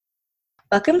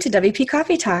Welcome to WP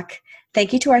Coffee Talk.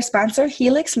 Thank you to our sponsor,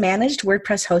 Helix Managed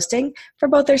WordPress Hosting, for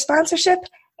both their sponsorship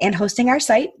and hosting our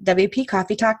site,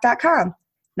 WPCoffeeTalk.com.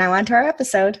 Now on to our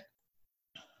episode.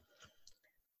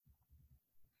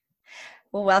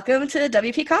 Well, welcome to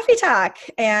WP Coffee Talk.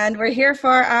 And we're here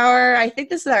for I think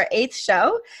this is our 8th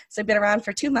show. So we've been around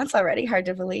for 2 months already, hard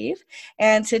to believe.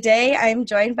 And today I'm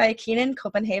joined by Keenan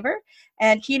Copenhaver.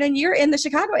 And Keenan, you're in the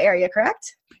Chicago area,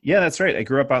 correct? Yeah, that's right. I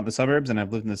grew up out in the suburbs, and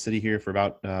I've lived in the city here for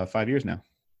about 5 years now.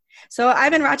 So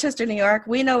I'm in Rochester, New York.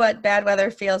 We know what bad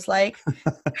weather feels like.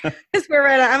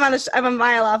 I'm a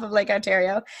mile off of Lake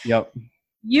Ontario. Yep.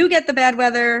 You get the bad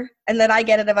weather, and then I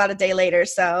get it about a day later.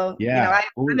 So yeah,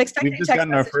 I'm expecting. We've just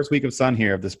gotten our first week of sun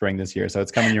here of the spring this year, so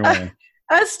it's coming your way.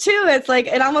 Us too. It's like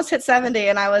it almost hit 70,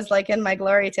 and I was like in my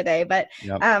glory today. But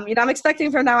yep. I'm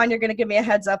expecting from now on you're going to give me a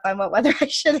heads up on what weather I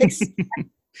should expect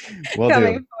coming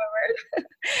forward.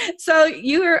 So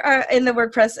you are in the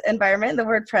WordPress environment, the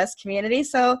WordPress community.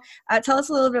 So tell us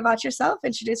a little bit about yourself.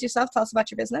 Introduce yourself. Tell us about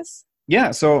your business.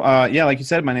 Yeah. So like you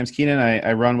said, my name's Keenan.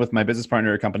 I run with my business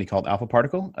partner a company called Alpha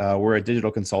Particle. We're a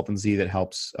digital consultancy that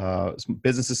helps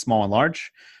businesses small and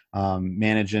large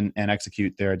manage and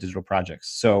execute their digital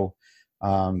projects. So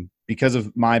because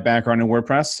of my background in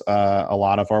WordPress, a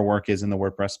lot of our work is in the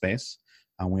WordPress space.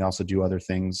 We also do other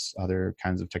things, other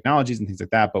kinds of technologies and things like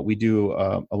that. But we do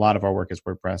a lot of our work is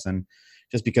WordPress. And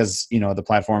just because, the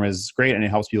platform is great and it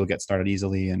helps people get started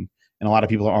easily, and a lot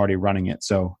of people are already running it.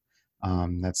 So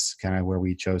that's kind of where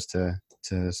we chose to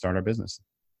start our business.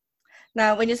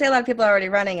 Now, when you say a lot of people are already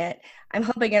running it, I'm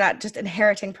hoping you're not just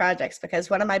inheriting projects,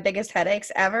 because one of my biggest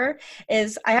headaches ever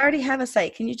is I already have a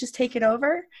site. Can you just take it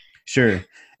over? Sure.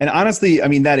 And honestly, I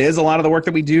mean, that is a lot of the work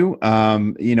that we do.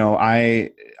 I'm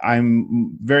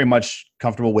very much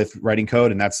comfortable with writing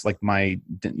code, and that's like my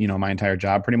entire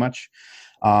job pretty much.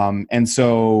 And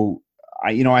so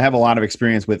I have a lot of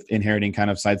experience with inheriting kind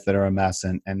of sites that are a mess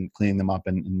and cleaning them up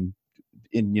and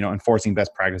enforcing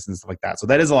best practices and stuff like that. So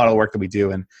that is a lot of the work that we do.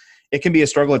 And it can be a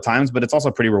struggle at times, but it's also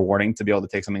pretty rewarding to be able to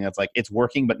take something that's like, it's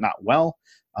working, but not well,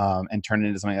 and turn it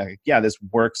into something like, yeah, this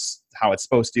works how it's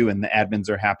supposed to. And the admins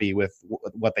are happy with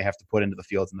what they have to put into the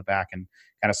fields in the back, and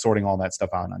kind of sorting all that stuff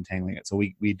out and untangling it. So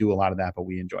we do a lot of that, but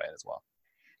we enjoy it as well.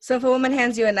 So if a woman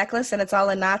hands you a necklace and it's all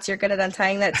in knots, you're good at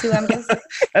untying that too, I'm guessing?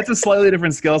 That's a slightly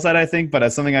different skill set, I think, but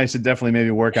it's something I should definitely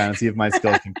maybe work on and see if my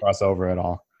skills can cross over at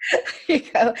all. There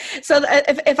you go. So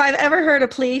if I've ever heard a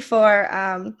plea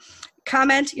for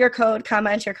comment your code,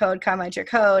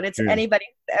 it's Sure. Anybody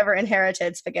who's ever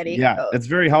inherited spaghetti Yeah, code. it's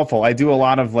very helpful. I do a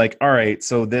lot of like, all right,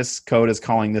 so this code is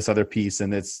calling this other piece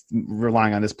and it's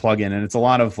relying on this plugin. And it's a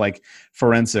lot of like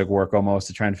forensic work almost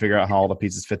to try and figure out how all the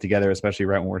pieces fit together, especially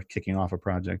right when we're kicking off a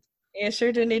project. You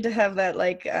sure do need to have that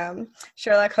like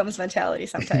Sherlock Holmes mentality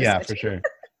sometimes. Yeah, for sure.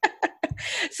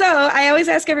 So I always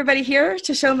ask everybody here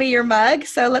to show me your mug.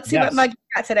 So let's see what mug you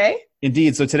got today.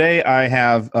 Indeed. So today I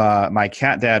have my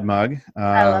Cat Dad mug.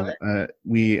 I love it.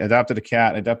 We adopted a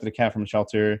cat from a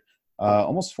shelter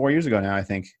almost 4 years ago now, I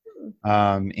think.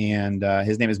 And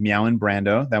his name is Meowin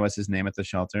Brando. That was his name at the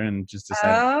shelter, and just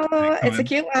decided. Oh, it's a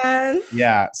cute one.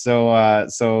 Yeah.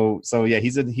 So yeah,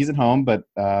 he's at home, but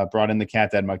brought in the Cat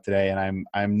Dad mug today, and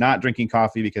I'm not drinking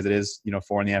coffee because it is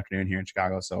 4 p.m. here in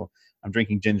Chicago. So I'm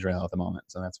drinking ginger ale at the moment.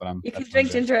 So that's what I'm. You can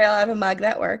drink ginger ale out of a mug.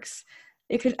 That works.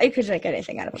 You could drink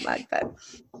anything out of a mug, but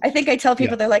I think I tell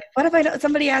people, they're like, what if I don't?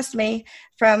 Somebody asked me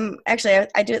actually,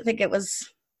 I do think it was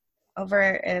over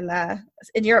in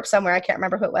Europe somewhere. I can't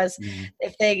remember who it was. Mm-hmm.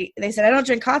 If they said, I don't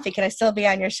drink coffee, can I still be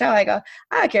on your show? I go,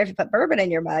 I don't care if you put bourbon in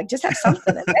your mug, just have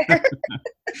something in there.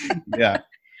 Yeah.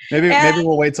 Maybe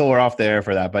we'll wait till we're off the air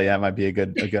for that, but yeah, it might be a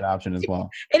good option as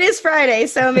well. It is Friday,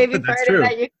 so maybe Friday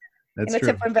night you can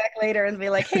tip one back later and be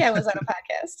like, hey, I was on a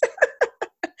podcast.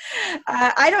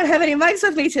 I don't have any mugs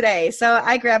with me today, so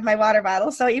I grabbed my water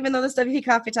bottle. So even though this is WP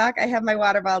Coffee Talk, I have my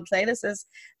water bottle today. This is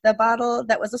the bottle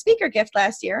that was a speaker gift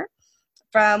last year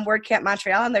from WordCamp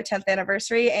Montreal on their 10th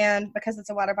anniversary. And because it's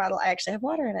a water bottle, I actually have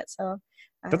water in it. So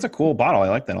that's a cool bottle. I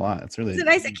like that a lot. It's really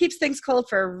nice. It keeps things cold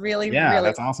for really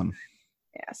that's awesome.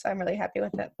 Yeah, so I'm really happy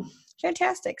with it.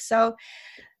 Fantastic. So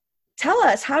tell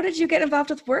us, how did you get involved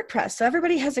with WordPress? So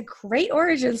everybody has a great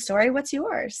origin story. What's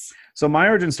yours? So my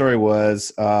origin story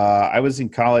was I was in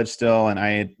college still, and I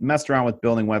had messed around with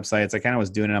building websites. I kind of was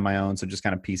doing it on my own, so just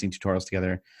kind of piecing tutorials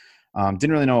together.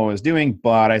 Didn't really know what I was doing,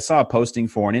 but I saw a posting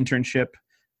for an internship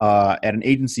at an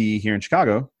agency here in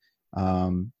Chicago,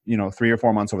 3 or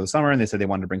 4 months over the summer, and they said they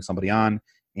wanted to bring somebody on.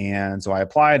 And so I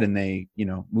applied, and they,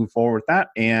 moved forward with that.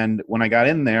 And when I got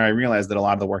in there, I realized that a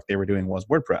lot of the work they were doing was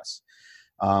WordPress,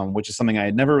 which is something I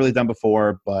had never really done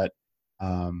before, but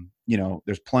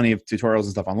there's plenty of tutorials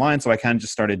and stuff online. So I kind of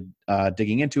just started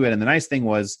digging into it. And the nice thing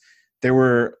was there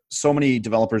were so many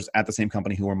developers at the same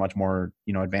company who were much more,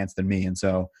 advanced than me. And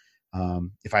so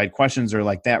if I had questions or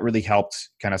like that really helped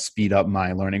kind of speed up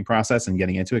my learning process and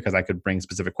getting into it, because I could bring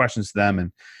specific questions to them.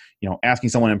 And, asking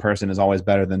someone in person is always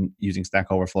better than using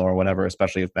Stack Overflow or whatever,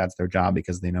 especially if that's their job,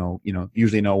 because they know,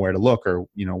 usually know where to look or,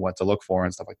 what to look for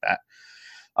and stuff like that.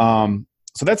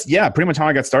 So that's, pretty much how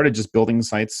I got started, just building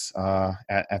sites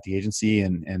at the agency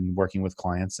and working with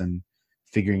clients and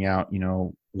figuring out,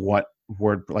 what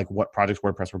projects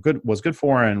WordPress was good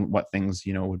for and what things,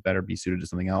 would better be suited to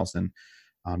something else. And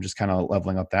just kind of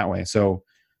leveling up that way. So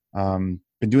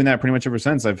been doing that pretty much ever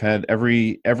since. I've had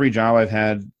every job I've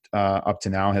had up to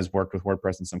now has worked with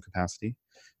WordPress in some capacity.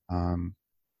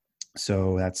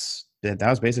 So that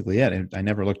was basically it. I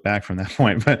never looked back from that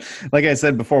point. But like I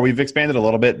said before, we've expanded a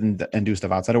little bit and do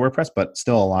stuff outside of WordPress, but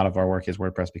still a lot of our work is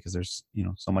WordPress because there's,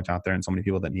 so much out there and so many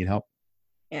people that need help.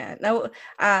 Yeah, no,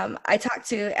 I talked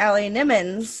to Allie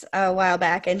Nimmons a while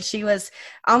back, and she was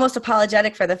almost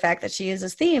apologetic for the fact that she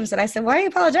uses themes. And I said, why are you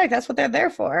apologetic? That's what they're there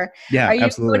for. Yeah, are you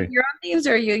absolutely. Putting your own themes,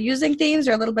 or are you using themes,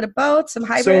 or a little bit of both, some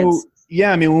hybrids? So,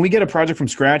 yeah, I mean, when we get a project from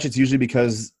scratch, it's usually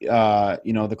because,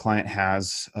 the client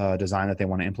has a design that they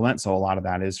want to implement. So a lot of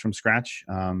that is from scratch.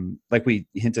 Like we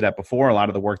hinted at before, a lot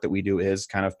of the work that we do is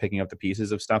kind of picking up the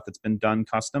pieces of stuff that's been done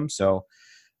custom. So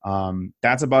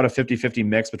that's about a 50-50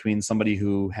 mix between somebody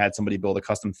who had somebody build a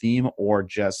custom theme or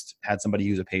just had somebody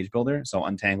use a page builder. So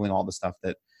untangling all the stuff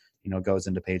that, goes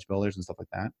into page builders and stuff like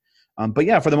that. But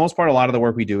yeah, for the most part, a lot of the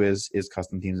work we do is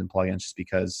custom themes and plugins just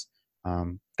because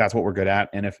that's what we're good at.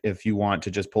 And if you want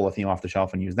to just pull a theme off the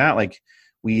shelf and use that, like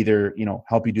we either,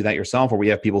 help you do that yourself, or we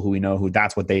have people who we know who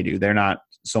that's what they do. They're not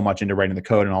so much into writing the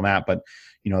code and all that, but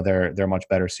they're much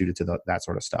better suited to that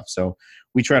sort of stuff. So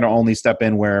we try to only step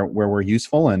in where we're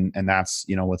useful. And that's,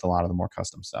 with a lot of the more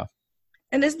custom stuff.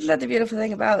 And isn't that the beautiful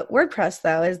thing about WordPress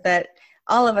though, is that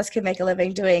all of us can make a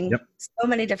living doing so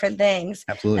many different things.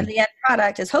 Absolutely. And the end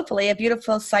product is hopefully a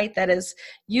beautiful site that is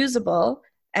usable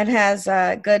and has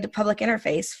a good public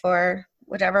interface for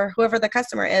whoever the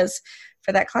customer is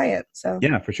for that client. So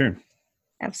yeah, for sure.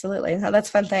 Absolutely. No, that's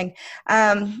a fun thing.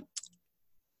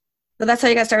 So that's how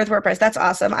you got started with WordPress. That's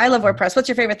awesome. I love WordPress. What's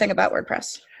your favorite thing about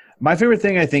WordPress? My favorite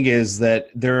thing, I think, is that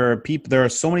there are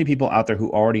so many people out there who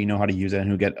already know how to use it and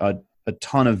who get a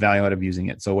ton of value out of using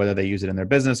it. So whether they use it in their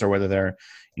business or whether they're,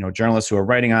 journalists who are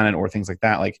writing on it or things like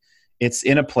that, like it's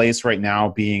in a place right now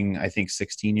being, I think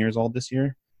 16 years old this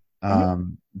year,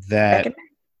 that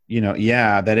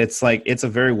it's like, it's a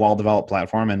very well-developed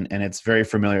platform and it's very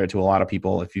familiar to a lot of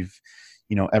people. If you've,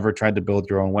 ever tried to build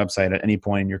your own website at any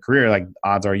point in your career, like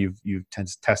odds are you've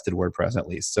tested WordPress at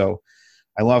least. So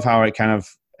I love how it kind of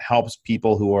helps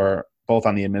people who are both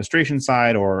on the administration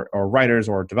side or writers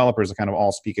or developers to kind of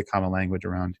all speak a common language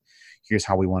around here's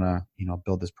how we want to,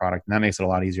 build this product. And that makes it a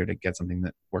lot easier to get something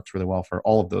that works really well for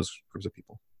all of those groups of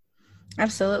people.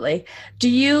 Absolutely. Do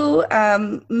you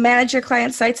manage your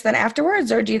client sites then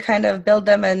afterwards, or do you kind of build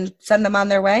them and send them on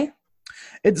their way?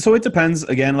 So it depends.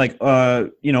 Again, like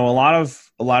a lot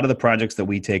of the projects that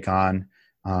we take on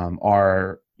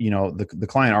are the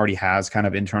client already has kind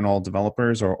of internal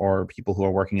developers or people who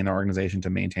are working in their organization to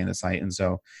maintain the site, and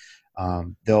so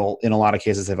they'll in a lot of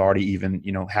cases they've already even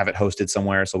have it hosted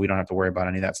somewhere, so we don't have to worry about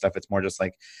any of that stuff. It's more just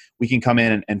like we can come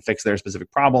in and fix their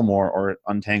specific problem or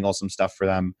untangle some stuff for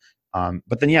them.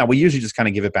 But then we usually just kind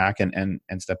of give it back and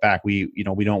step back. We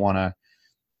don't want to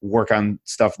work on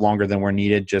stuff longer than we're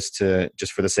needed just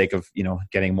for the sake of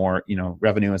getting more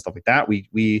revenue and stuff like that.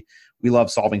 We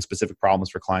love solving specific problems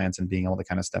for clients and being able to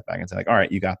kind of step back and say like, all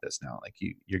right, you got this now, like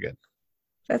you're good.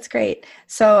 That's great.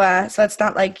 So it's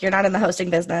not like you're not in the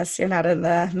hosting business, you're not in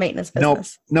the maintenance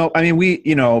business. No. I mean, we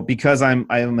because I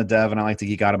am a dev and I like to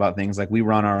geek out about things, like we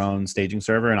run our own staging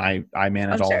server and I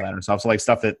manage all of that and stuff. So like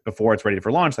stuff that before it's ready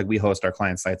for launch, like we host our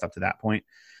client sites up to that point.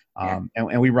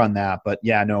 And we run that, but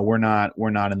we're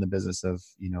not in the business of,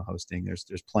 hosting. There's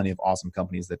plenty of awesome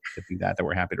companies that do that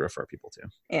we're happy to refer people to.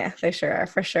 Yeah, they sure are,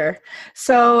 for sure.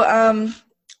 So,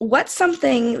 what's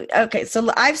something, okay, so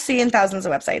I've seen thousands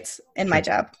of websites in my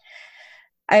job.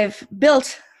 I've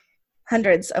built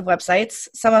hundreds of websites,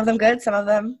 some of them good, some of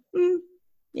them,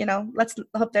 let's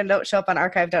hope they don't show up on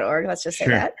archive.org. Let's just say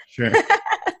that. Sure.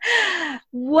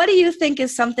 What do you think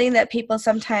is something that people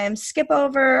sometimes skip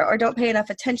over or don't pay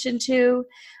enough attention to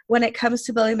when it comes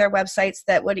to building their websites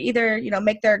that would either,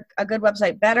 make a good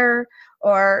website better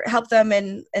or help them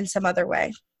in some other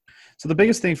way? So the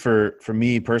biggest thing for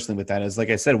me personally with that is,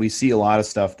 like I said, we see a lot of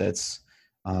stuff that's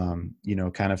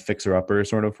kind of fixer upper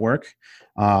sort of work.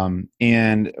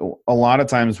 And a lot of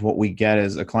times what we get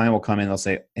is a client will come in, they'll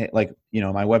say, hey, like,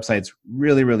 my website's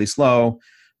really, really slow.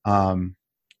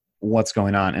 What's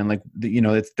going on? And like,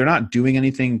 they're not doing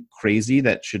anything crazy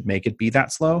that should make it be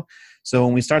that slow. So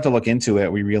when we start to look into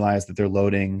it, we realize that they're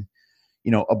loading,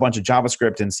 a bunch of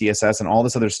JavaScript and CSS and all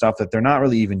this other stuff that they're not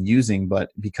really even using, but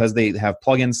because they have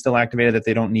plugins still activated that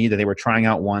they don't need, that they were trying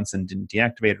out once and didn't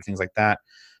deactivate or things like that.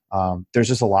 There's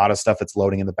just a lot of stuff that's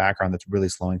loading in the background that's really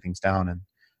slowing things down.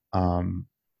 And,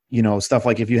 stuff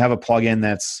like if you have a plugin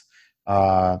that's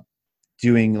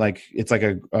doing like, it's like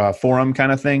a forum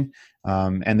kind of thing.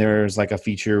 And there's like a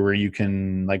feature where you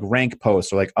can like rank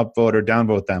posts or like upvote or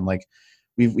downvote them. Like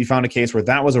we found a case where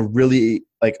that was a really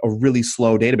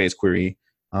slow database query.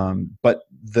 But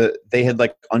they had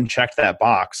like unchecked that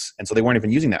box. And so they weren't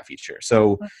even using that feature.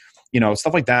 So,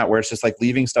 stuff like that, where it's just like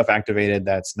leaving stuff activated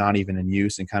that's not even in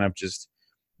use, and kind of just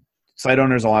site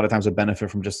owners a lot of times would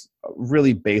benefit from just a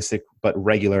really basic but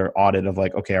regular audit of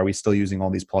like, okay, are we still using all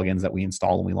these plugins that we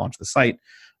install when we launch the site?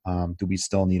 Do we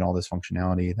still need all this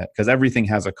functionality? Because everything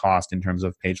has a cost in terms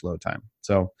of page load time.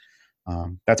 So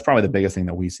that's probably the biggest thing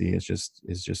that we see is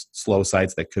just slow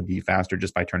sites that could be faster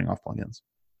just by turning off plugins.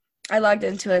 I logged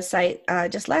into a site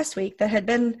just last week that had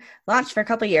been launched for a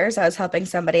couple of years. I was helping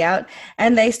somebody out,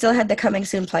 and they still had the Coming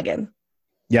Soon plugin.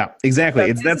 Yeah, exactly. So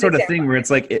it's that sort of thing where it's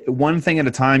like one thing at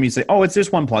a time. You say, oh, it's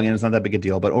just one plugin. It's not that big a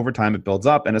deal. But over time, it builds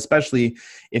up. And especially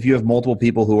if you have multiple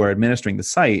people who are administering the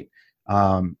site,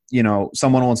 someone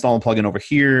will install a plugin over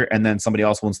here, and then somebody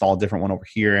else will install a different one over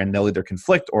here, and they'll either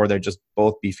conflict or they'll just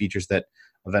both be features that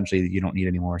eventually you don't need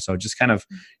anymore. So just kind of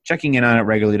checking in on it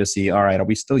regularly to see, all right, are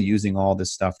we still using all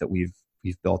this stuff that we've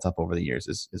built up over the years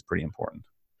is pretty important.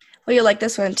 Well, you like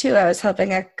this one too. I was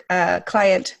helping a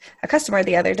customer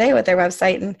the other day with their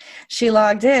website, and she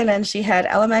logged in and she had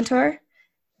Elementor,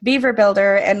 Beaver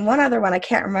Builder, and one other one, I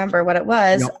can't remember what it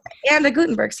was, and a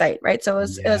Gutenberg site, right? So it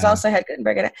was also had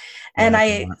Gutenberg in it. And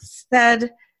I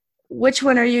said, which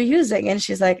one are you using? And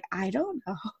she's like, I don't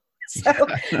know. So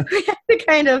we have to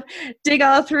kind of dig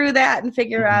all through that and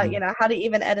figure out, how to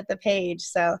even edit the page.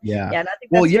 So I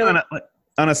think that's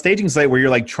on a staging site where you're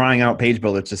like trying out page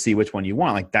builders to see which one you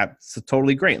want, like that's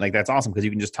totally great. Like that's awesome because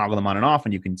you can just toggle them on and off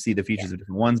and you can see the features of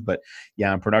different ones. But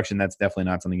in production, that's definitely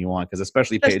not something you want because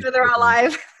especially page they're all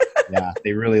live.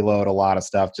 They really load a lot of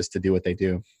stuff just to do what they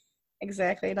do.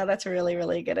 Exactly. No, that's really,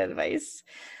 really good advice.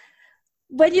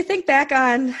 When you think back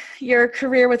on your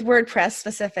career with WordPress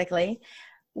specifically,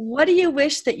 what do you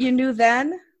wish that you knew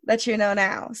then that you know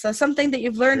now? So something that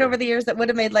you've learned over the years that would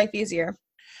have made life easier.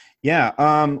 Yeah.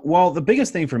 Well, the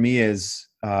biggest thing for me is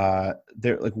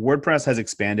WordPress has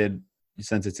expanded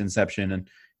since its inception and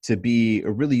to be a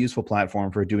really useful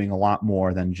platform for doing a lot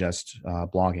more than just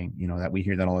blogging. That we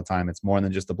hear that all the time. It's more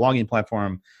than just the blogging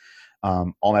platform,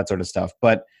 all that sort of stuff.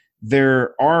 But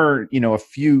there are, a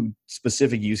few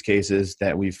specific use cases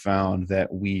that we've found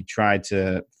that we tried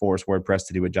to force WordPress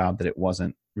to do a job that it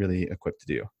wasn't really equipped to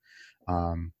do.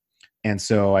 And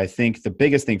so I think the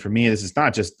biggest thing for me, this is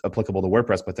not just applicable to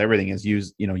WordPress, but to everything, is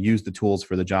use the tools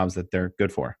for the jobs that they're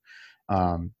good for.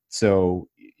 So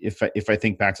if I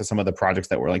think back to some of the projects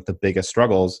that were like the biggest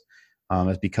struggles,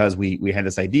 is because we had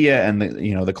this idea and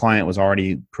the client was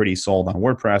already pretty sold on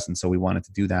WordPress, and so we wanted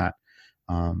to do that.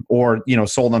 Or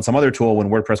sold on some other tool when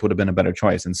WordPress would have been a better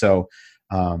choice. And so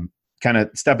kind of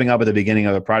stepping up at the beginning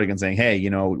of the project and saying, hey,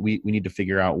 we need to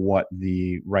figure out what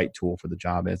the right tool for the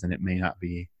job is, and it may not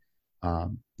be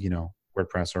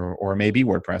WordPress or maybe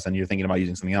WordPress, and you're thinking about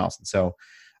using something else. And so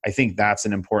I think that's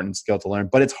an important skill to learn,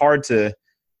 but it's hard to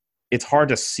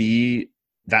see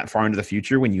that far into the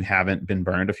future when you haven't been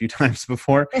burned a few times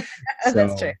before.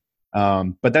 That's true.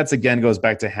 But that's again goes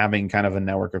back to having kind of a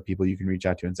network of people you can reach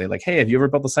out to and say like, hey, have you ever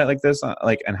built a site like this?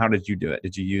 And how did you do it?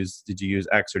 Did you use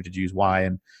X or did you use Y?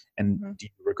 And do you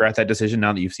regret that decision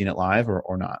now that you've seen it live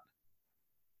or not?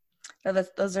 No,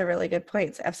 those are really good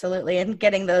points. Absolutely. And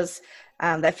getting those,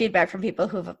 that feedback from people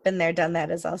who've been there, done that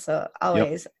is also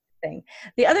always a thing.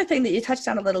 The other thing that you touched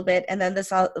on a little bit, and then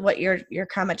what your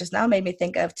comment just now made me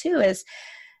think of too, is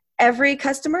every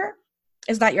customer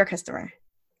is not your customer.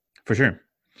 For sure.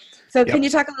 So can you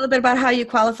talk a little bit about how you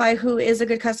qualify who is a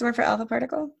good customer for Alpha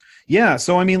Particle? Yeah.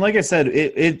 So, I mean, like I said,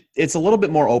 it's a little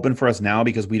bit more open for us now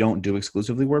because we don't do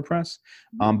exclusively WordPress.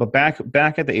 But back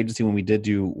at the agency when we did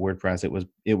do WordPress, it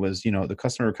was the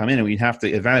customer would come in and we'd have to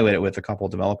evaluate it with a couple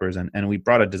of developers. And we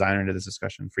brought a designer into this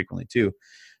discussion frequently too.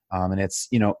 And it's,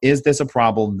 is this a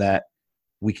problem that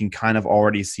we can kind of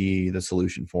already see the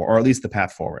solution for, or at least the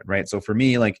path forward, right? So for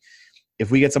me, like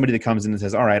if we get somebody that comes in and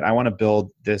says, all right, I want to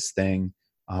build this thing,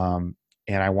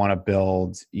 and I want to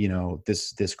build,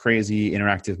 this crazy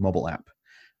interactive mobile app.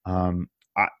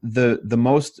 The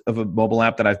most of a mobile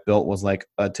app that I've built was like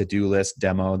a to-do list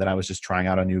demo that I was just trying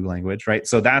out a new language, right?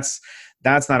 So that's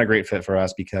not a great fit for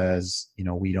us because,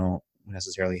 we don't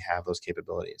necessarily have those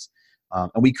capabilities.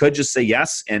 And we could just say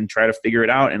yes and try to figure it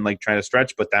out and like try to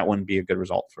stretch, but that wouldn't be a good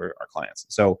result for our clients.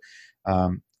 So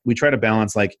we try to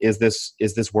balance, like, is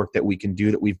this work that we can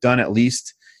do, that we've done at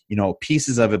least,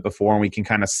 pieces of it before, and we can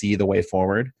kind of see the way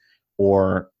forward?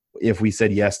 Or if we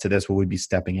said yes to this, will we be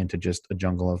stepping into just a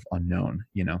jungle of unknown,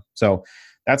 So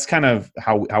that's kind of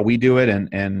how we do it.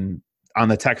 And on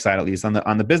the tech side, at least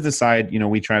on the business side,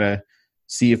 we try to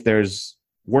see if there's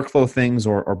workflow things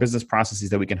or business processes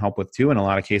that we can help with too. In a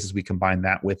lot of cases, we combine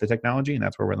that with the technology, and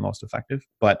that's where we're the most effective.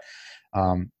 But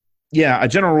a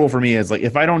general rule for me is, like,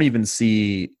 if I don't even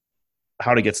see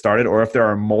how to get started, or if there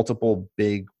are multiple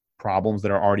big problems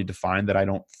that are already defined that I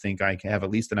don't think I can have at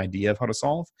least an idea of how to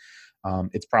solve,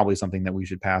 it's probably something that we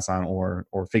should pass on or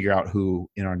figure out who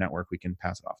in our network we can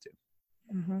pass it off to.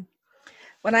 Mm-hmm.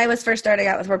 When I was first starting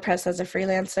out with WordPress as a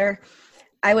freelancer,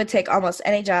 I would take almost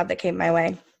any job that came my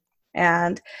way.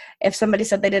 And if somebody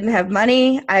said they didn't have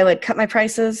money, I would cut my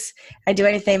prices. I'd do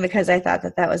anything because I thought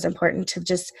that was important to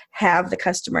just have the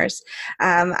customers.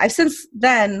 I've since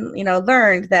then,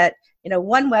 learned that,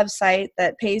 one website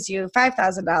that pays you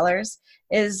 $5,000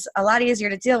 is a lot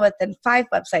easier to deal with than 5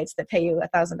 websites that pay you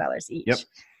 $1,000 each. Yep. Because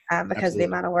Absolutely. of the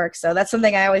amount of work. So that's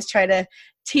something I always try to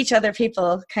teach other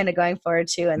people kind of going forward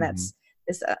too. And that's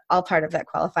all part of that,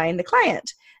 qualifying the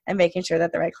client and making sure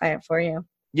that the right client for you.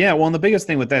 Yeah, well, and the biggest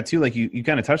thing with that too, like you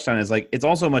kind of touched on, is like it's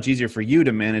also much easier for you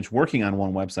to manage working on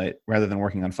one website rather than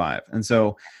working on 5. And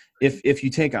so if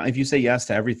you say yes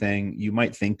to everything, you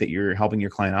might think that you're helping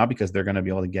your client out because they're going to be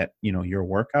able to get, your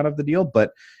work out of the deal.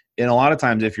 But in a lot of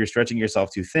times, if you're stretching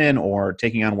yourself too thin or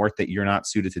taking on work that you're not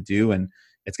suited to do, and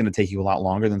it's going to take you a lot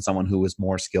longer than someone who is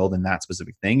more skilled in that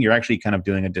specific thing, you're actually kind of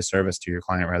doing a disservice to your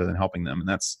client rather than helping them. And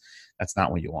that's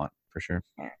not what you want, for sure.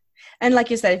 Yeah. And like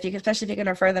you said, especially if you can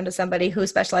refer them to somebody who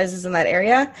specializes in that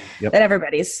area, Yep. then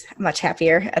everybody's much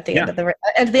happier at the end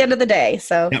of the day.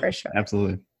 So Yep, for sure.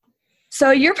 Absolutely.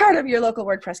 So you're part of your local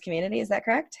WordPress community, is that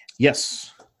correct?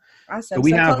 Yes. Awesome. So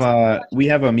we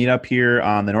have a meetup here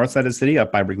on the north side of the city,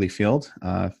 up by Wrigley Field,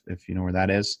 if you know where that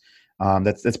is.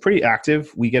 That's pretty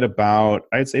active. We get about,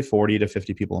 I'd say, 40 to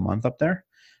 50 people a month up there.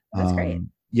 That's great.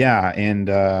 Yeah,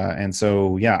 and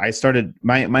so I started.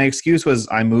 My excuse was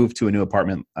I moved to a new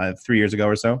apartment 3 years ago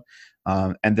or so,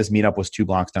 and this meetup was 2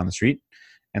 blocks down the street,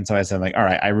 and so I said, like, all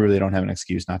right, I really don't have an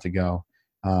excuse not to go.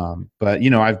 But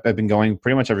I've been going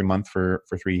pretty much every month for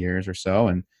 3 years or so,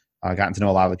 and gotten to know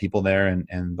a lot of the people there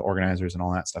and the organizers and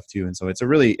all that stuff too. And so it's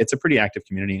a pretty active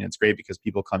community, and it's great because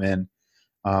people come in,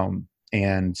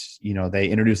 and they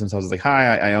introduce themselves as like,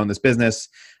 hi, I own this business,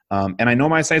 and I know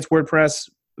my site's WordPress,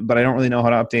 but I don't really know how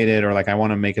to update it, or like I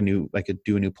want to make do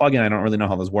a new plugin. I don't really know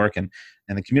how those work. And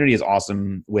the community is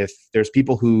awesome. There's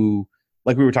people who,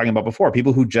 like we were talking about before,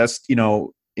 people who just,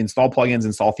 install plugins,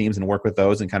 install themes, and work with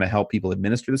those and kind of help people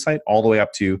administer the site, all the way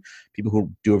up to people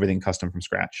who do everything custom from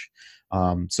scratch.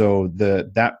 So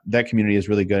that community is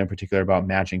really good, in particular about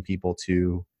matching people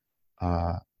to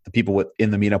the people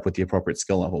in the meetup with the appropriate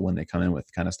skill level when they come in with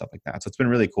kind of stuff like that. So it's been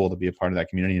really cool to be a part of that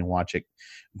community and watch it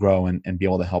grow and be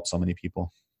able to help so many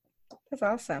people. That's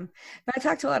awesome. Now, I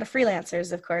talk to a lot of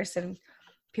freelancers, of course, and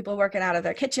people working out of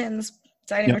their kitchens,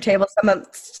 dining room tables, some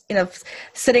of,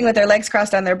 sitting with their legs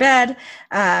crossed on their bed,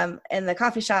 in the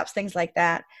coffee shops, things like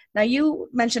that. Now, you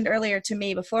mentioned earlier to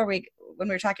me when we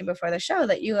were talking before the show,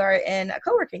 that you are in a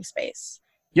co-working space.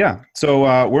 Yeah.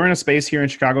 So we're in a space here in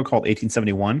Chicago called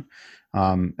 1871.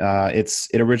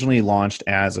 It originally launched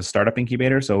as a startup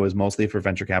incubator, so it was mostly for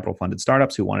venture capital funded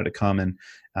startups who wanted to come and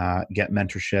get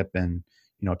mentorship and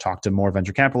talk to more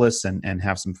venture capitalists and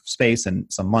have some space and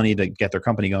some money to get their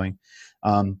company going.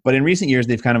 But in recent years,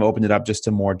 they've kind of opened it up just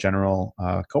to more general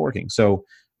co-working. So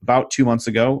about 2 months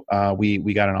ago,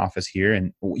 we got an office here,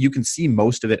 and you can see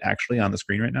most of it actually on the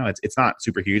screen right now. It's not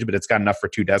super huge, but it's got enough for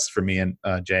 2 desks for me and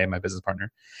Jay, my business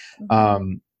partner.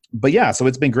 Mm-hmm. But yeah, so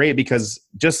it's been great because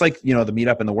just like, the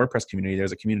meetup in the WordPress community,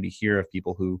 there's a community here of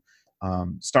people who,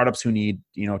 startups who need,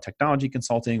 technology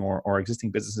consulting or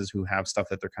existing businesses who have stuff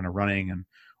that they're kind of running,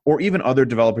 or even other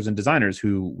developers and designers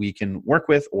who we can work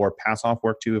with or pass off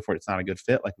work to if it's not a good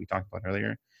fit, like we talked about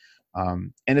earlier.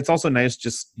 And it's also nice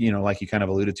just, like you kind of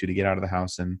alluded to get out of the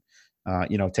house and,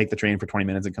 take the train for 20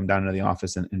 minutes and come down into the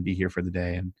office and be here for the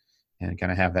day and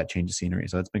kind of have that change of scenery.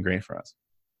 So it's been great for us.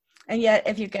 And yet,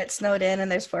 if you get snowed in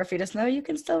and there's 4 feet of snow, you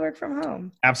can still work from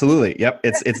home. Absolutely. Yep.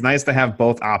 It's nice to have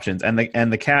both options. And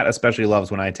the cat especially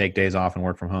loves when I take days off and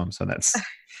work from home. So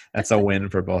that's a win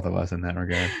for both of us in that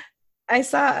regard. I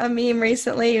saw a meme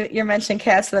recently. You mentioned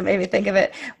cats, so that made me think of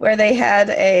it, where they had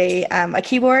a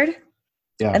keyboard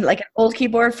Yeah. and like an old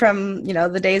keyboard from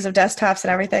the days of desktops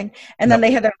and everything, and then Yep.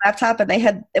 they had their laptop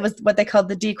and it was what they called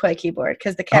the decoy keyboard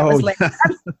because the cat Oh, was laying. yeah.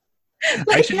 I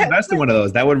Like, should invest in one of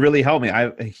those. That would really help me.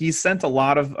 He sent a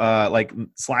lot of like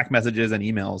Slack messages and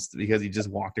emails because he just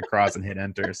walked across and hit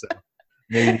enter. So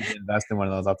maybe you can invest in one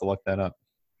of those. I'll have to look that up.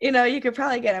 you could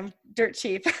probably get them dirt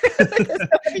cheap.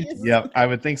 Yep, I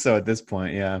would think so at this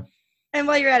point. Yeah. And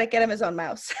while you're at it, get him his own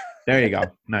mouse. There you go.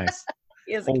 Nice.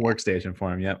 He is a Whole cat. workstation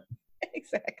for him. Yep.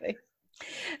 Exactly.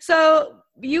 So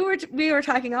we were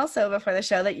talking also before the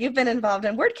show that you've been involved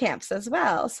in WordCamps as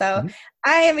well. So Mhm.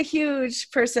 I am a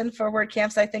huge person for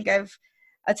WordCamps. I think I've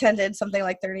attended something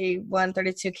like 31,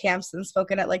 32 camps and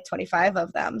spoken at like 25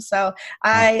 of them. So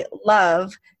I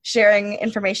love sharing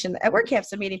information at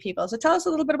WordCamps and meeting people. So tell us a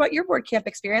little bit about your WordCamp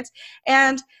experience.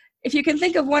 And if you can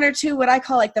think of one or two, what I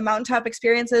call like the mountaintop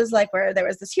experiences, like where there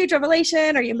was this huge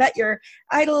revelation or you met your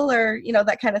idol or,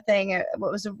 that kind of thing,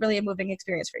 what was really a moving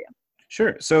experience for you?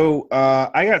 Sure. So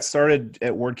I got started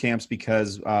at WordCamps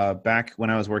because back when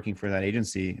I was working for that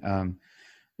agency,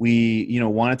 we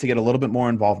wanted to get a little bit more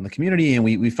involved in the community, and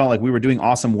we felt like we were doing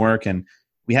awesome work, and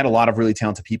we had a lot of really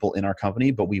talented people in our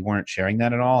company, but we weren't sharing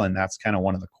that at all, and that's kind of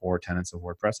one of the core tenets of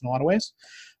WordPress in a lot of ways.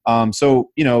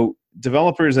 So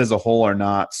developers as a whole are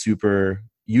not super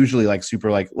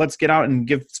let's get out and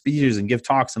give speeches and give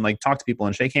talks and like talk to people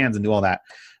and shake hands and do all that.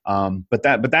 But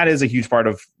that is a huge part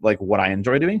of like what I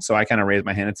enjoy doing. So I kind of raised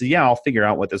my hand and said, yeah, I'll figure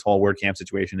out what this whole WordCamp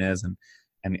situation is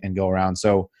and go around.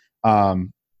 So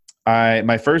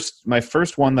my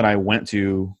first one that I went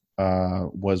to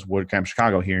was WordCamp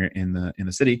Chicago here in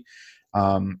the city.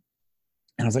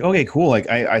 And I was like, okay, cool. Like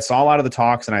I saw a lot of the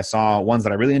talks and I saw ones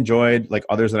that I really enjoyed, like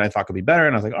others that I thought could be better.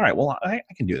 And I was like, all right, well, I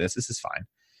can do this. This is fine.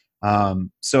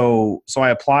 So I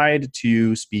applied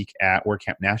to speak at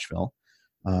WordCamp Nashville,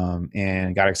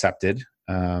 and got accepted.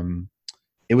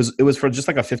 It was for just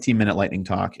like a 15-minute lightning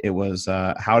talk. It was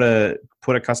how to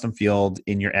put a custom field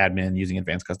in your admin using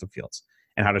advanced custom fields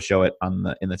and how to show it in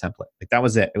the template. Like that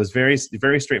was it. It was very,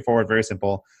 very straightforward, very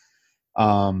simple.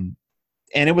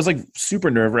 And it was like super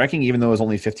nerve-wracking, even though it was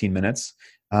only 15 minutes.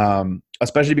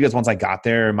 Especially because once I got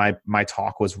there, my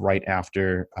talk was right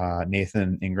after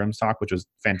Nathan Ingram's talk, which was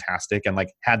fantastic, and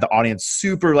like had the audience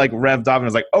super like revved up, and I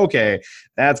was like, okay,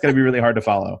 that's gonna be really hard to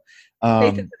follow.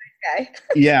 Nathan's a nice guy.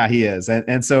 Yeah, he is,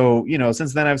 and so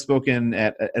since then I've spoken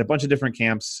at a bunch of different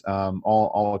camps,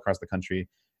 all across the country.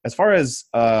 As far as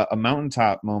a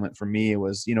mountaintop moment for me, it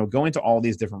was going to all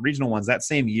these different regional ones. That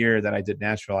same year that I did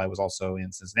Nashville, I was also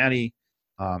in Cincinnati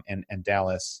and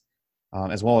Dallas,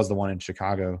 as well as the one in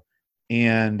Chicago.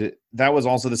 And that was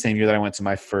also the same year that I went to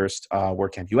my first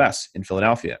WordCamp US in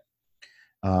Philadelphia.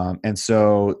 And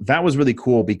so that was really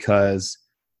cool because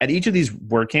at each of these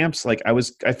WordCamps, like I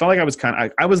felt like I was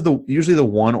I was usually the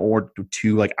one or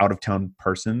two like out of town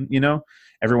person,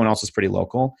 everyone else was pretty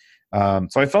local. So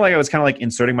I felt like I was kind of like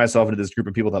inserting myself into this group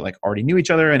of people that like already knew each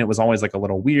other, and it was always like a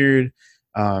little weird.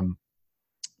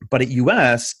 But at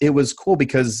US, it was cool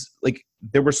because like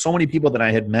there were so many people that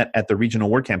I had met at the regional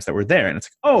WordCamps that were there, and it's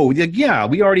like, oh yeah,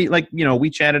 we already like we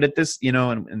chatted at this,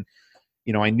 and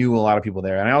I knew a lot of people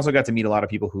there, and I also got to meet a lot of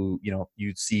people who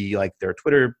you'd see like their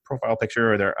Twitter profile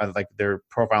picture or their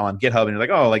profile on GitHub, and you're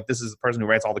like, oh, like this is the person who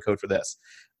writes all the code for this.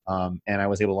 And I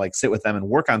was able to like sit with them and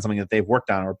work on something that they've worked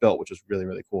on or built, which was really,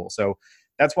 really cool. So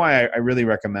that's why I really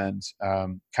recommend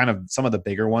kind of some of the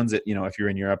bigger ones that, if you're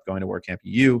in Europe, going to WordCamp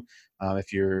EU.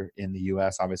 If you're in the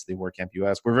US, obviously WordCamp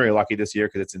US. We're very lucky this year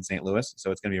because it's in St. Louis.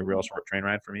 So it's going to be a real short train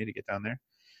ride for me to get down there.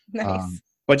 Nice.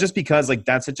 But just because like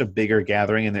that's such a bigger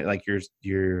gathering, and that like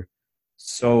you're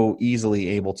so easily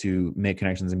able to make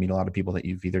connections and meet a lot of people that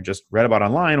you've either just read about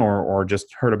online or just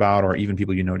heard about, or even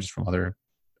people just from other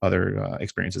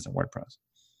experiences in WordPress.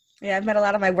 Yeah, I've met a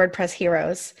lot of my WordPress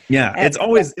heroes. Yeah, And it's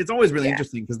always really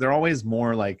interesting because they're always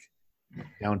more like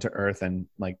down to earth and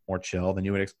like more chill than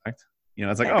you would expect.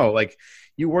 It's like, oh, like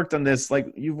you worked on this, like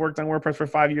you've worked on WordPress for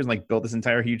 5 years and like built this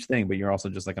entire huge thing, but you're also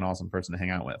just like an awesome person to hang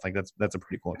out with. Like that's a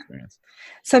pretty cool experience.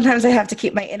 Sometimes I have to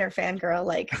keep my inner fangirl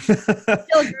like, chill,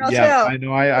 girl, yeah, chill. I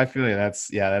know. I feel you.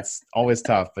 That's always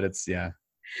tough, but it's At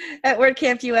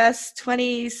WordCamp US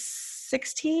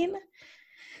 2016.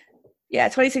 Yeah,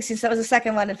 2016. So that was the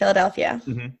second one in Philadelphia.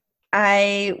 Mm-hmm.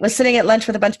 I was sitting at lunch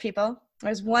with a bunch of people.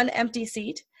 There was one empty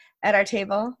seat at our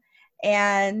table.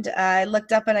 And I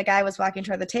looked up and a guy was walking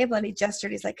toward the table and he gestured.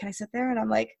 He's like, can I sit there? And I'm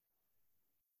like,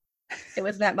 It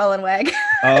was Matt Mullenweg.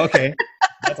 Oh, okay.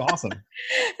 That's awesome.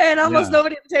 And almost Yeah.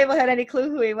 nobody at the table had any clue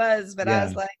who he was, but I Yeah.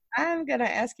 was like, I'm gonna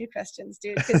ask you questions,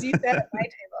 dude, because you sat at my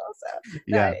table. So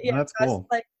no, Yeah. yeah, No, that's I was cool.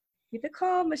 like, keep it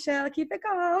calm, Michelle, keep it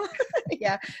calm.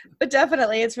 Yeah. But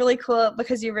definitely it's really cool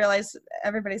because you realize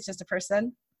everybody's just a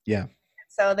person. Yeah.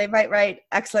 So they might write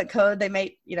excellent code. They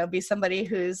might, be somebody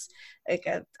who's like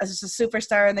just a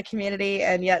superstar in the community,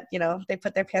 and yet, they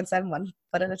put their pants on one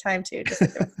foot at a time too. Just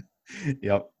like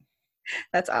Yep.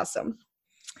 that's awesome.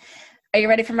 Are you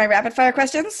ready for my rapid fire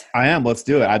questions? I am. Let's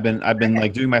do it. I've been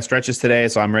like doing my stretches today,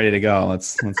 so I'm ready to go.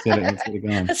 Let's get it. Let's get it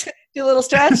going. Let's do a little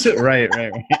stretch. Right.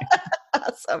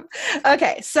 Awesome.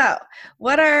 Okay, so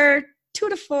what are 2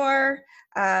 to 4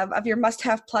 of your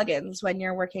must-have plugins when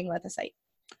you're working with a site?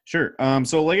 Sure.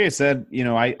 So like I said,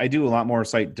 I do a lot more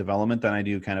site development than I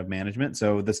do kind of management.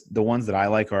 So the ones that I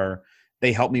like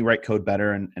they help me write code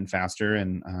better and faster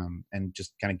and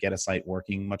just kind of get a site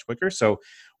working much quicker. So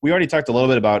we already talked a little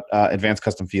bit about advanced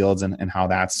custom fields and how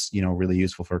that's, really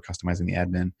useful for customizing the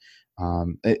admin.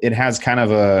 It has kind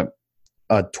of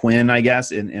a twin, I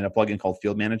guess, in a plugin called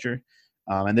Field Manager.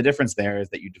 And the difference there is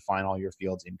that you define all your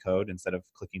fields in code instead of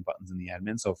clicking buttons in the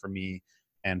admin. So for me,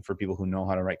 and for people who know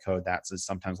how to write code, that's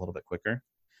sometimes a little bit quicker.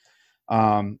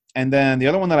 And then the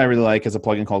other one that I really like is a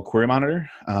plugin called Query Monitor.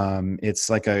 It's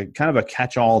like a kind of a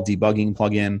catch-all debugging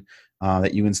plugin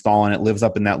that you install, and it lives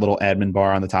up in that little admin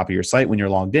bar on the top of your site when you're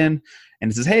logged in.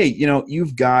 And it says, hey,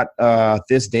 you've got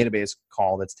this database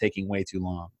call that's taking way too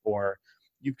long, or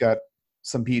you've got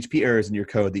some PHP errors in your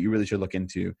code that you really should look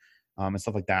into. And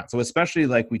stuff like that. So especially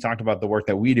like we talked about the work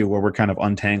that we do where we're kind of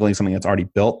untangling something that's already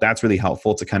built, that's really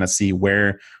helpful to kind of see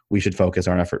where we should focus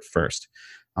our effort first.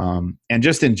 And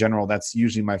just in general, that's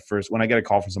usually my first, when I get a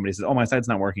call from somebody who says, oh, my site's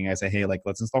not working, I say, hey, like,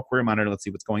 let's install Query Monitor. Let's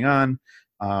see what's going on.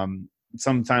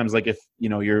 Sometimes like if,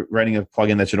 you're writing a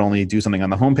plugin that should only do something on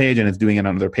the homepage and it's doing it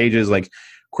on other pages, like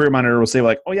Query Monitor will say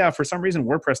like, oh yeah, for some reason,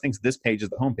 WordPress thinks this page is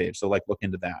the homepage. So like look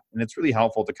into that. And it's really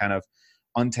helpful to kind of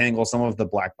untangle some of the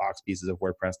black box pieces of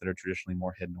WordPress that are traditionally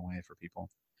more hidden away for people.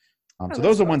 So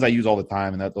those are ones I use all the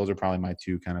time, and those are probably my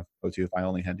 2 kind of go-to. If I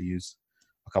only had to use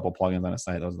a couple plugins on a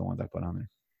site, those are the ones I put on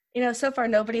there. So far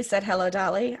nobody said hello,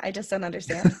 Dolly. I just don't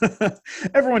understand.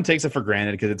 Everyone takes it for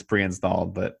granted because it's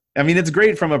pre-installed, but I mean, it's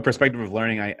great from a perspective of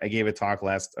learning. I gave a talk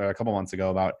a couple months ago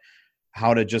about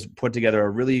how to just put together a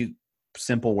really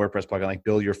simple WordPress plugin, like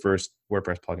build your first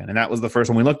WordPress plugin. And that was the first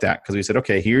one we looked at because we said,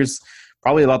 okay, here's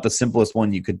probably about the simplest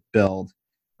one you could build.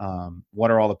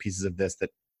 What are all the pieces of this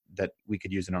that we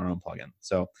could use in our own plugin?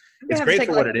 So it's great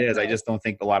for what it is. I just don't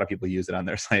think a lot of people use it on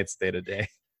their sites day to day.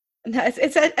 No,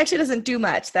 it actually doesn't do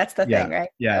much. That's the thing, right?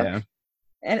 Yeah.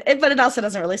 But it also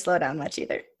doesn't really slow down much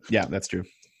either. Yeah, that's true.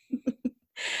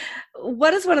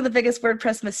 What is one of the biggest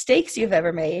WordPress mistakes you've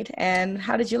ever made, and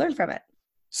how did you learn from it?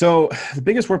 So the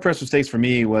biggest WordPress mistakes for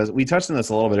me was, we touched on this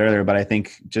a little bit earlier, but I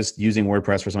think just using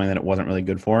WordPress for something that it wasn't really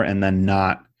good for, and then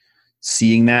not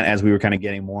seeing that as we were kind of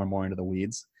getting more and more into the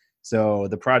weeds. So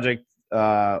the project,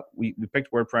 we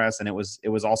picked WordPress, and it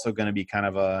was also going to be kind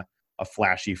of a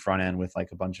flashy front end with like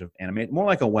a bunch of animate, more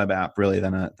like a web app really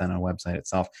than a website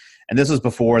itself. And this was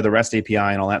before the REST API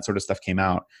and all that sort of stuff came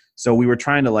out. So we were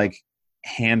trying to like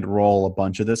hand roll a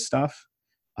bunch of this stuff.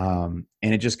 And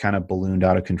it just kind of ballooned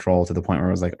out of control to the point where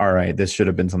I was like, all right, this should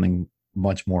have been something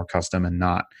much more custom and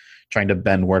not trying to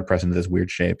bend WordPress into this weird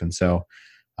shape. And so,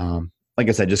 like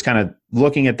I said, just kind of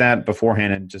looking at that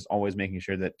beforehand and just always making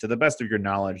sure that to the best of your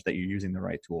knowledge that you're using the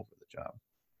right tool for the job.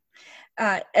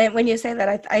 And when you say that,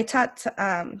 I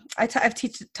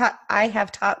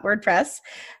have taught WordPress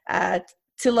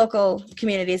to local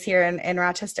communities here in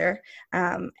Rochester.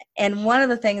 And one of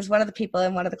the people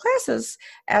in one of the classes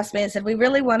asked me and said, we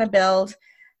really want to build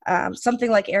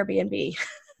something like Airbnb.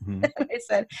 Mm-hmm. I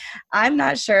said, I'm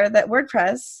not sure that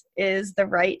WordPress is the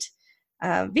right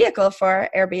vehicle for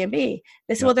Airbnb.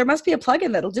 They said, well, there must be a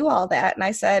plugin that'll do all that. And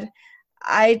I said,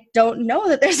 I don't know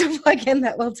that there's a plugin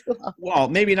that will do all that. Well,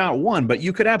 maybe not one, but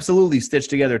you could absolutely stitch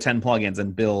together 10 plugins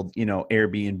and build,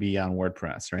 Airbnb on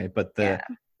WordPress, right? But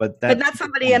not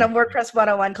somebody in a WordPress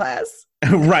 101 class.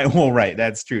 Right. Well, right.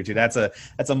 That's true too. That's a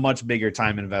much bigger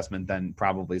time investment than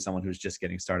probably someone who's just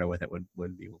getting started with it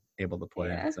would be able to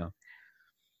put in. So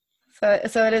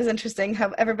it is interesting how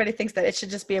everybody thinks that it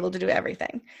should just be able to do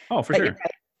everything. Oh, for sure.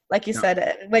 Like you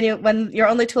said, when your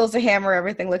only tool is a hammer,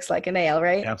 everything looks like a nail,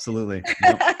 right? Absolutely.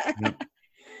 Yep.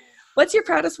 What's your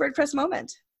proudest WordPress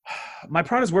moment? My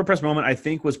proudest WordPress moment, I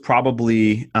think, was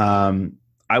probably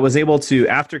I was able to,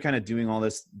 after kind of doing all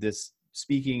this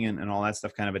speaking and all that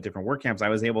stuff kind of at different WordCamps, I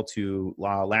was able to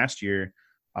last year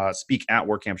speak at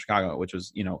WordCamp Chicago, which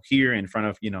was, here in front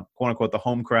of, quote unquote, the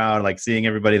home crowd, like seeing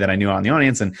everybody that I knew on the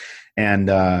audience. And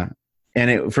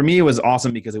for me, it was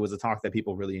awesome because it was a talk that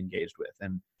people really engaged with.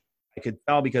 And I could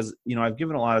tell because, I've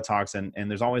given a lot of talks and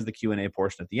there's always the Q&A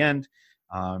portion at the end.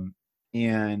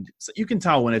 And so you can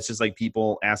tell when it's just like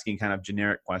people asking kind of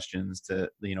generic questions to,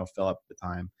 fill up the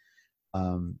time.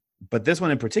 But this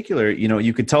one in particular,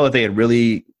 you could tell that they had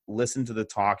really listened to the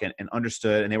talk and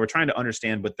understood, and they were trying to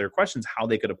understand with their questions how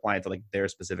they could apply it to like their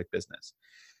specific business.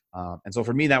 And so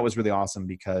for me, that was really awesome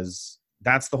because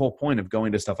that's the whole point of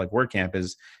going to stuff like WordCamp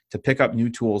is to pick up new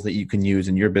tools that you can use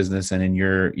in your business and in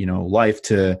your, life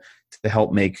to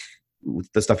help make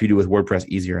the stuff you do with WordPress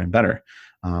easier and better.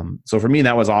 So for me,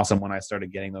 that was awesome when I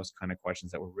started getting those kind of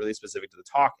questions that were really specific to the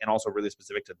talk and also really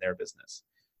specific to their business.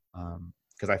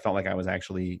 Because I felt like I was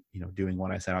actually, doing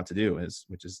what I set out to do,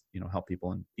 which is, help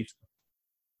people and teach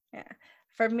them. Yeah.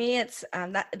 For me, it's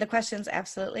the questions.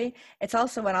 Absolutely. It's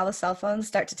also when all the cell phones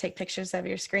start to take pictures of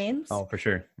your screens. Oh, for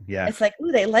sure. Yeah. It's like,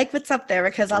 ooh, they like what's up there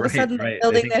because all of a sudden they're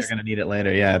building this. They're going to need it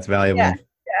later. Yeah. It's valuable. Yeah.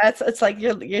 It's like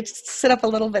you sit up a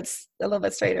little bit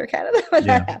straighter kind of. When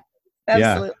that happens.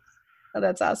 Absolutely. Yeah. Oh,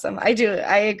 that's awesome. I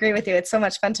agree with you. It's so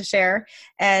much fun to share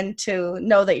and to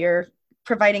know that you're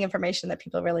providing information that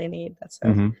people really need. That's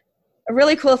a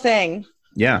really cool thing.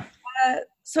 Yeah.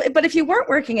 But if you weren't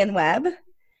working in web,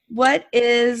 what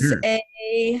is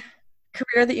a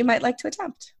career that you might like to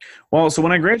attempt? Well, so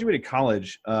when I graduated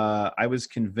college, I was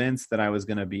convinced that I was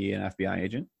going to be an FBI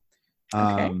agent.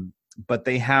 Okay. But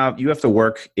you have to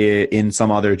work in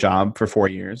some other job for 4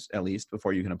 years at least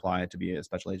before you can apply to be a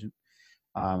special agent.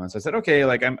 And so I said, okay,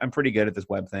 like I'm pretty good at this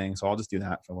web thing, so I'll just do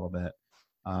that for a little bit.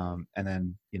 And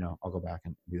then, I'll go back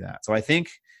and do that. So I think,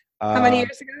 how many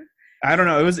years ago? I don't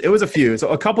know. It was a few. So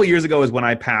a couple years ago is when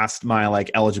I passed my like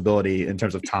eligibility in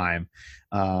terms of time.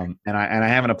 And I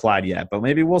haven't applied yet, but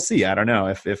maybe we'll see. I don't know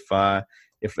if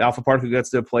Alpha Particle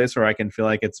gets to a place where I can feel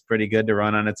like it's pretty good to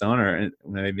run on its own, or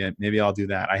maybe I'll do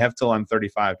that. I have till I'm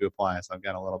 35 to apply. So I've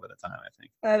got a little bit of time, I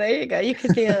think. Oh, there you go. You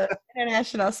could be an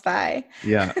international spy.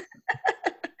 Yeah.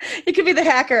 You could be the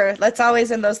hacker that's always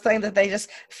in those things that they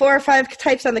just 4 or 5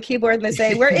 types on the keyboard and they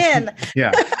say, we're in.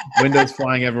 Yeah. Windows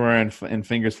flying everywhere and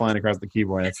fingers flying across the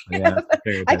keyboard.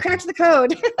 I cracked the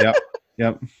code.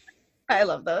 Yep. I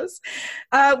love those.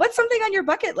 What's something on your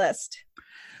bucket list?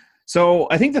 So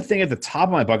I think the thing at the top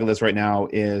of my bucket list right now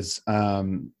is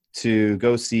to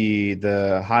go see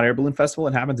the Hot Air Balloon Festival.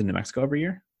 It happens in New Mexico every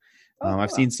year.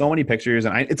 I've seen so many pictures,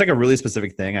 and it's like a really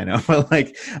specific thing, I know, but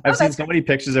like I've seen so many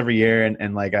pictures every year,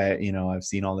 and like I've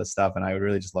seen all this stuff, and I would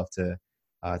really just love to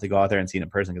go out there and see it in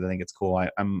person because I think it's cool.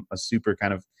 I'm a super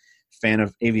kind of fan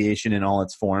of aviation in all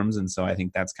its forms, and so I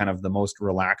think that's kind of the most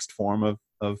relaxed form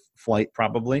of flight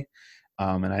probably.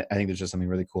 And I think there's just something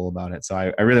really cool about it. So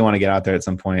I really want to get out there at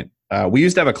some point. We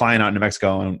used to have a client out in New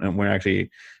Mexico, and we're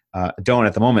actually don't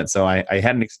at the moment. So I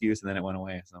had an excuse, and then it went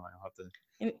away. So I'll have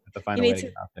to find a way to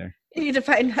get out there. You need to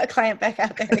find a client back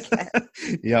out there again.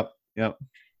 Yep.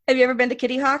 Have you ever been to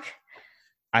Kitty Hawk?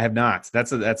 I have not.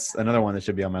 That's another one that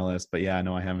should be on my list. But yeah,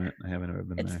 no, I haven't ever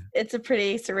been there. It's a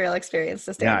pretty surreal experience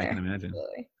to stand there. Yeah, I can imagine.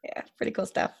 Absolutely. Yeah, pretty cool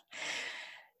stuff.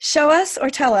 Show us or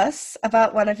tell us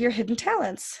about one of your hidden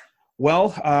talents.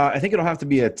 Well, I think it'll have to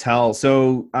be a tell.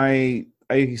 So I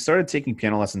started taking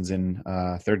piano lessons in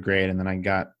 3rd grade, and then I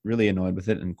got really annoyed with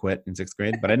it and quit in 6th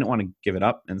grade, but I didn't want to give it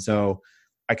up. And so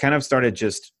I kind of started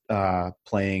just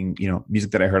playing,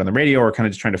 music that I heard on the radio, or kind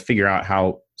of just trying to figure out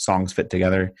how songs fit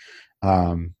together.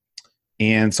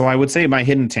 And so I would say my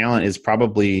hidden talent is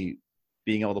probably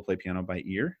being able to play piano by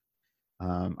ear.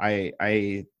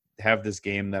 I have this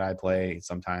game that I play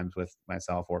sometimes with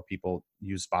myself, or people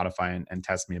use Spotify and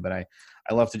test me, but I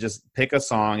love to just pick a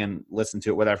song and listen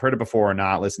to it, whether I've heard it before or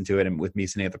not, listen to it, and with me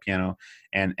sitting at the piano.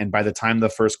 And by the time the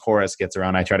first chorus gets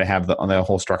around, I try to have the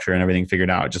whole structure and everything figured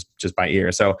out just by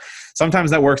ear. So sometimes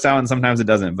that works out and sometimes it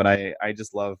doesn't, but I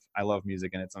love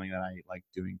music, and it's something that I like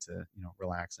doing to,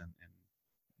 relax and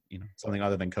something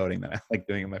other than coding that I like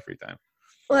doing in my free time.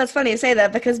 Well, that's funny you say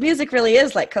that, because music really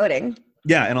is like coding.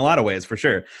 Yeah, in a lot of ways, for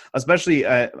sure. Especially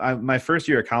my first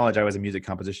year of college, I was a music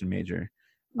composition major.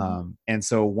 And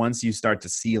so once you start to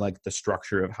see like the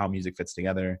structure of how music fits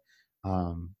together,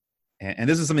 and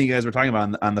this is something you guys were talking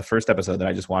about on the first episode that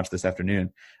I just watched this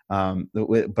afternoon, but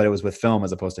it was with film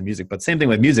as opposed to music. But same thing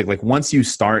with music. Like once you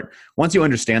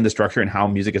understand the structure and how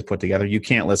music is put together, you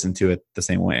can't listen to it the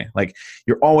same way. Like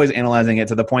you're always analyzing it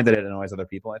to the point that it annoys other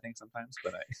people, I think sometimes.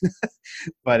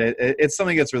 But it's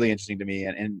something that's really interesting to me.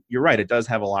 And you're right, it does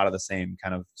have a lot of the same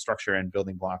kind of structure and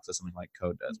building blocks as something like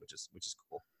code does, which is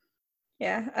cool.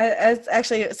 Yeah, it's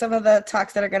actually some of the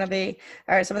talks that are going to be,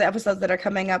 or some of the episodes that are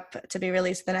coming up to be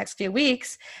released in the next few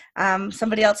weeks.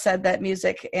 Somebody else said that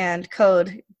music and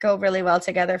code go really well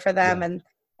together for them, Yeah,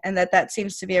 and that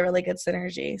seems to be a really good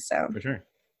synergy. So, for sure.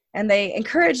 and they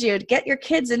encourage you to get your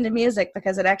kids into music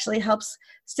because it actually helps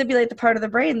stimulate the part of the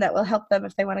brain that will help them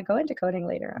if they want to go into coding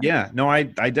later on. Yeah, no, I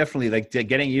definitely like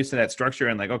getting used to that structure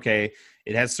and like, okay,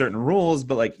 it has certain rules,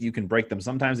 but like you can break them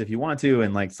sometimes if you want to,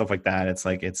 and like stuff like that. It's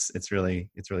like it's really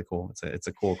cool. It's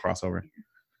a cool crossover.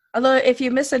 Although if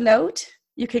you miss a note,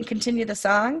 you can continue the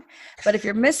song, but if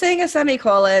you're missing a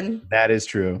semicolon, That is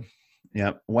true.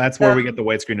 Yeah, well, that's where we get the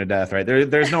white screen of death, right?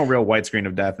 There's no real white screen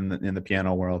of death in the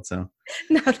piano world. So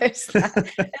no, there's not,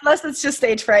 unless it's just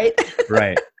stage fright.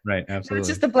 right, It's absolutely.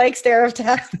 just a blank stare of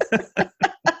death.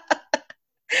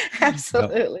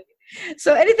 Absolutely.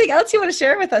 So anything else you want to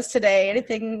share with us today?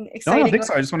 Anything No, I exciting? don't think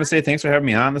so. I just want to say thanks for having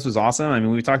me on. This was awesome. I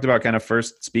mean, we talked about kind of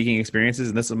first speaking experiences,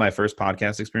 and this is my first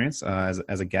podcast experience as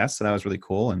a guest. So that was really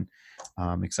cool, and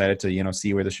I'm excited to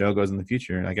see where the show goes in the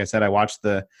future. Like I said, I watched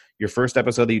your first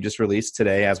episode that you just released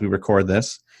today as we record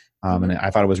this, and I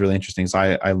thought it was really interesting. So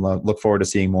I look forward to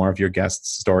seeing more of your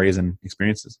guests' stories and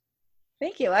experiences.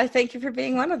 Thank you. I thank you for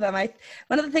being one of them.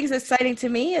 One of the things that's exciting to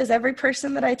me is every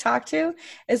person that I talk to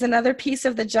is another piece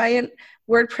of the giant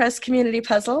WordPress community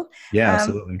puzzle. Yeah,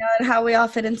 absolutely. And how we all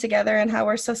fit in together and how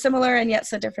we're so similar and yet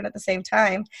so different at the same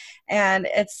time. And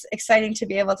it's exciting to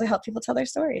be able to help people tell their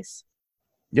stories.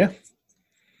 Yeah.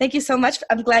 Thank you so much.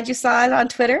 I'm glad you saw it on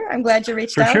Twitter. I'm glad you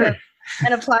reached out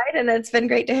and applied, and it's been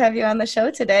great to have you on the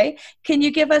show today. Can you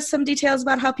give us some details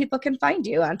about how people can find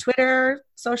you on Twitter,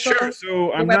 social? Sure.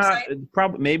 So I'm not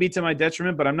probably maybe to my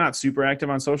detriment, but I'm not super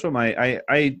active on social. I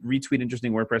retweet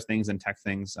interesting WordPress things and tech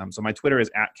things. So my Twitter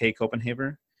is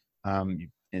 @kcopenhaver.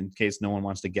 In case no one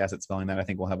wants to guess at spelling that, I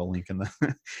think we'll have a link in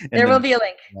the. There will be a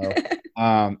link.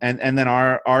 And then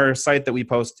our site that we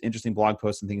post interesting blog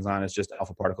posts and things on is just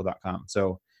alphaparticle.com.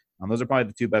 So those are probably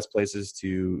the two best places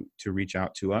to reach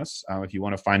out to us. If you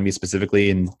want to find me specifically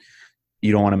and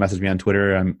you don't want to message me on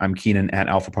Twitter, I'm Keenan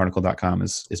 @alphaparticle.com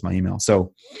is my email.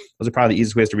 So those are probably the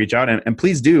easiest ways to reach out. And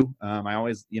please do. I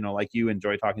always, like you,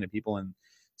 enjoy talking to people and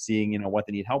seeing, what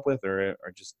they need help with or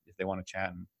just if they want to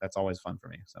chat. And that's always fun for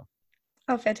me. So.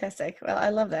 Oh, fantastic. Well, I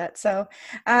love that. So,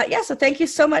 so thank you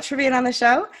so much for being on the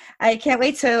show. I can't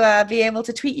wait to be able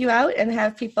to tweet you out and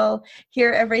have people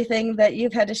hear everything that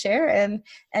you've had to share and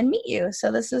meet you.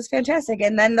 So this is fantastic.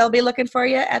 And then they'll be looking for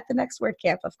you at the next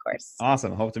WordCamp, of course.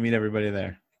 Awesome. Hope to meet everybody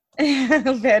there.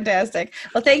 Fantastic.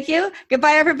 Well, thank you.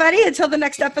 Goodbye, everybody. Until the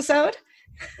next episode.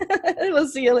 We'll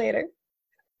see you later.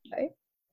 Bye.